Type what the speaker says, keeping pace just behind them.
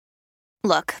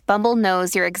Look, Bumble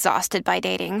knows you're exhausted by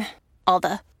dating. All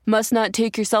the, must not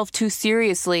take yourself too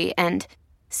seriously, and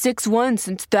 6'1"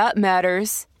 since that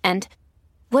matters. And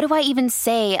what do I even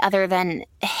say other than,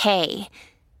 hey?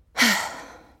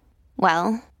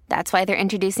 Well, that's why they're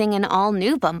introducing an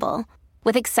all-new Bumble,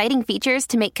 with exciting features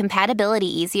to make compatibility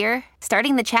easier,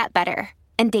 starting the chat better,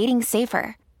 and dating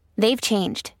safer. They've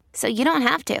changed, so you don't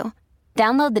have to.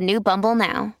 Download the new Bumble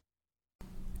now.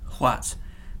 What?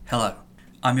 Hello,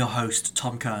 I'm your host,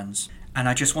 Tom Kearns, and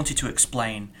I just wanted to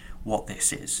explain what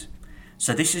this is.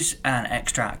 So this is an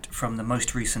extract from the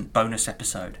most recent bonus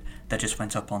episode that just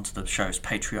went up onto the show's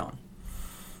Patreon.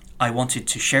 I wanted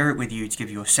to share it with you to give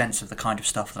you a sense of the kind of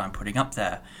stuff that I'm putting up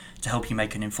there to help you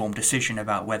make an informed decision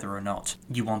about whether or not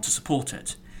you want to support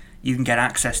it. You can get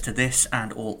access to this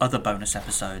and all other bonus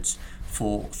episodes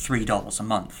for $3 a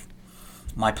month.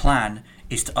 My plan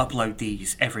is to upload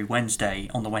these every Wednesday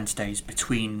on the Wednesdays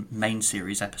between main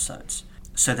series episodes,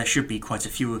 so there should be quite a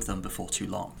few of them before too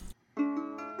long.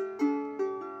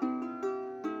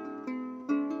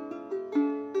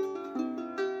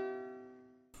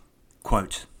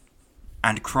 Quote,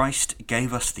 "And Christ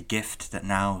gave us the gift that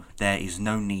now there is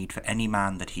no need for any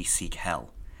man that he seek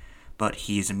hell, but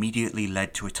he is immediately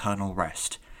led to eternal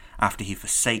rest, after he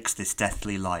forsakes this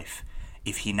deathly life,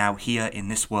 if he now here in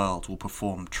this world will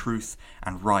perform truth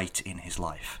and right in his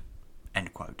life."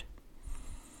 End quote.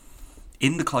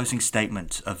 In the closing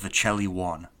statement of Vercelli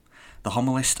 1, the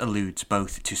homilist alludes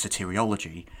both to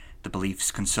soteriology, the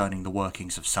beliefs concerning the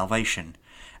workings of salvation,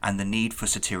 and the need for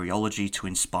soteriology to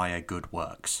inspire good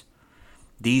works.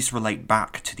 These relate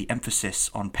back to the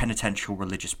emphasis on penitential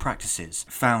religious practices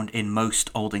found in most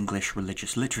Old English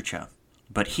religious literature,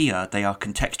 but here they are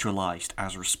contextualized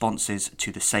as responses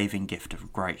to the saving gift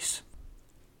of grace.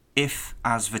 If,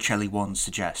 as Vercelli 1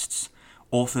 suggests,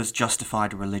 authors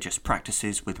justified religious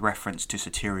practices with reference to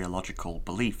soteriological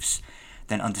beliefs,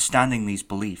 then understanding these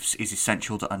beliefs is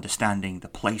essential to understanding the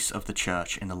place of the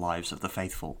Church in the lives of the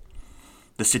faithful.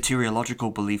 The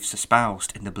soteriological beliefs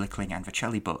espoused in the Blickling and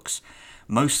Vercelli books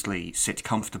mostly sit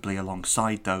comfortably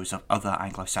alongside those of other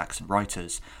Anglo-Saxon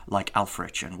writers like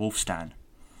Ælfric and Wulfstan.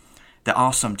 There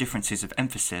are some differences of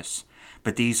emphasis,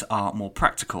 but these are more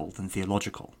practical than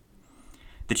theological.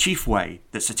 The chief way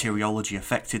that soteriology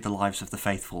affected the lives of the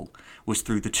faithful was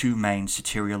through the two main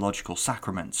soteriological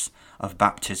sacraments of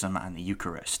baptism and the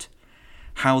Eucharist.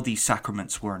 How these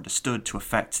sacraments were understood to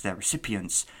affect their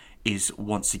recipients is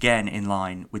once again in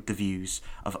line with the views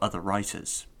of other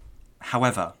writers.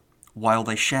 However, while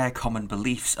they share common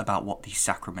beliefs about what these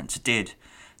sacraments did,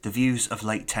 the views of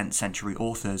late 10th century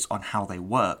authors on how they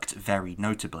worked vary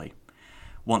notably.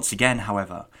 Once again,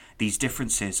 however, these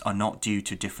differences are not due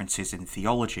to differences in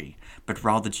theology, but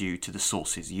rather due to the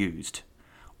sources used.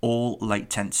 All late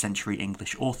 10th century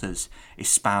English authors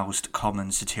espoused common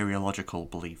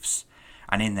soteriological beliefs,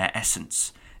 and in their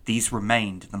essence, these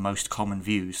remained the most common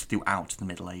views throughout the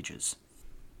Middle Ages.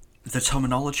 The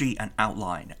terminology and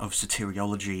outline of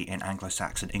soteriology in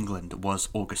Anglo-Saxon England was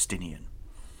Augustinian.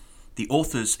 The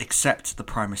authors accept the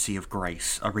primacy of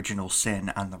grace, original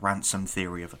sin, and the ransom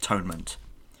theory of atonement.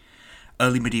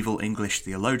 Early medieval English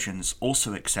theologians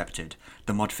also accepted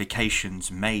the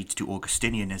modifications made to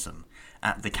Augustinianism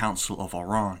at the Council of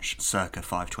Orange circa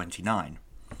 529.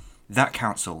 That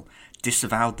council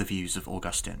disavowed the views of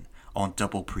Augustine on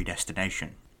double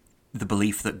predestination, the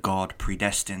belief that God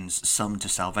predestines some to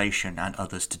salvation and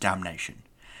others to damnation,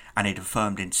 and it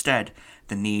affirmed instead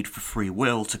the need for free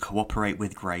will to cooperate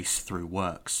with grace through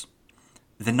works.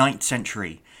 The 9th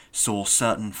century saw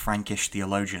certain Frankish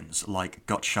theologians like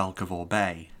Gottschalk of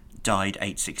Orbey, died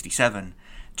 867,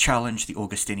 challenge the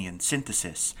Augustinian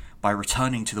synthesis by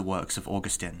returning to the works of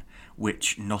Augustine,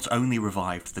 which not only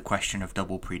revived the question of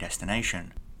double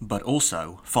predestination, but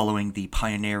also, following the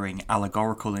pioneering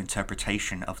allegorical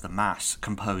interpretation of the Mass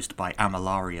composed by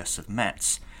Amalarius of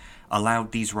Metz,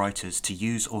 allowed these writers to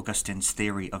use Augustine's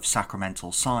theory of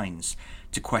sacramental signs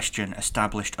to question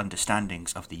established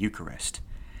understandings of the Eucharist.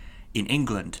 In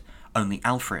England, only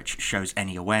Ælfric shows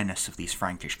any awareness of these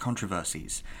Frankish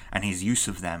controversies, and his use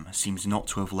of them seems not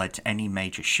to have led to any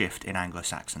major shift in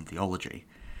Anglo-Saxon theology.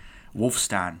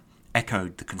 Wulfstan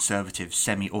echoed the conservative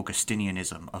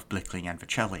semi-Augustinianism of Blickling and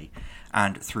Vercelli,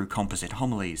 and through composite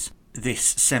homilies, this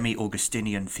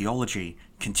semi-Augustinian theology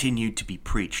continued to be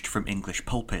preached from English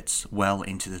pulpits well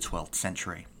into the 12th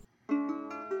century.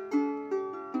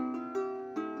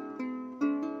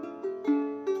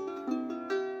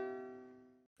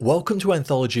 Welcome to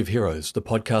Anthology of Heroes, the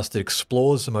podcast that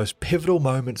explores the most pivotal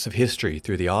moments of history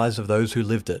through the eyes of those who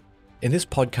lived it. In this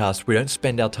podcast, we don't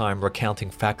spend our time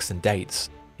recounting facts and dates.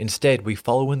 Instead, we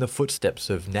follow in the footsteps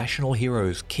of national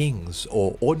heroes, kings,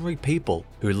 or ordinary people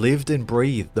who lived and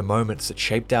breathed the moments that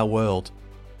shaped our world.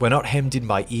 We're not hemmed in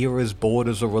by eras,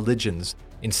 borders, or religions.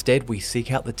 Instead, we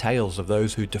seek out the tales of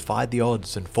those who defied the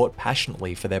odds and fought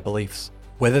passionately for their beliefs.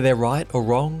 Whether they're right or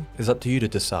wrong is up to you to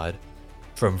decide.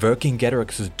 From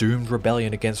Vercingetorix's doomed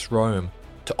rebellion against Rome,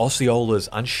 to Osceola's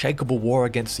unshakable war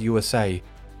against the USA,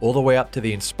 all the way up to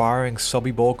the inspiring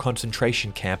Sobibor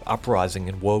concentration camp uprising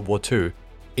in World War II,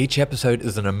 each episode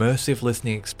is an immersive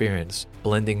listening experience,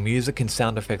 blending music and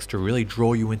sound effects to really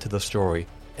draw you into the story.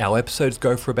 Our episodes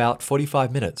go for about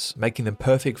 45 minutes, making them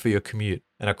perfect for your commute,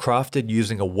 and are crafted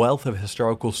using a wealth of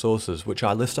historical sources, which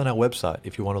I list on our website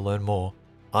if you want to learn more.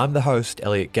 I'm the host,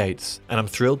 Elliot Gates, and I'm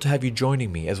thrilled to have you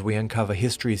joining me as we uncover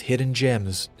history's hidden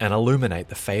gems and illuminate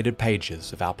the faded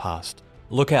pages of our past.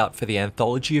 Look out for the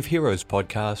Anthology of Heroes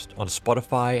podcast on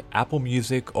Spotify, Apple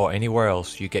Music, or anywhere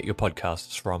else you get your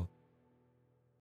podcasts from.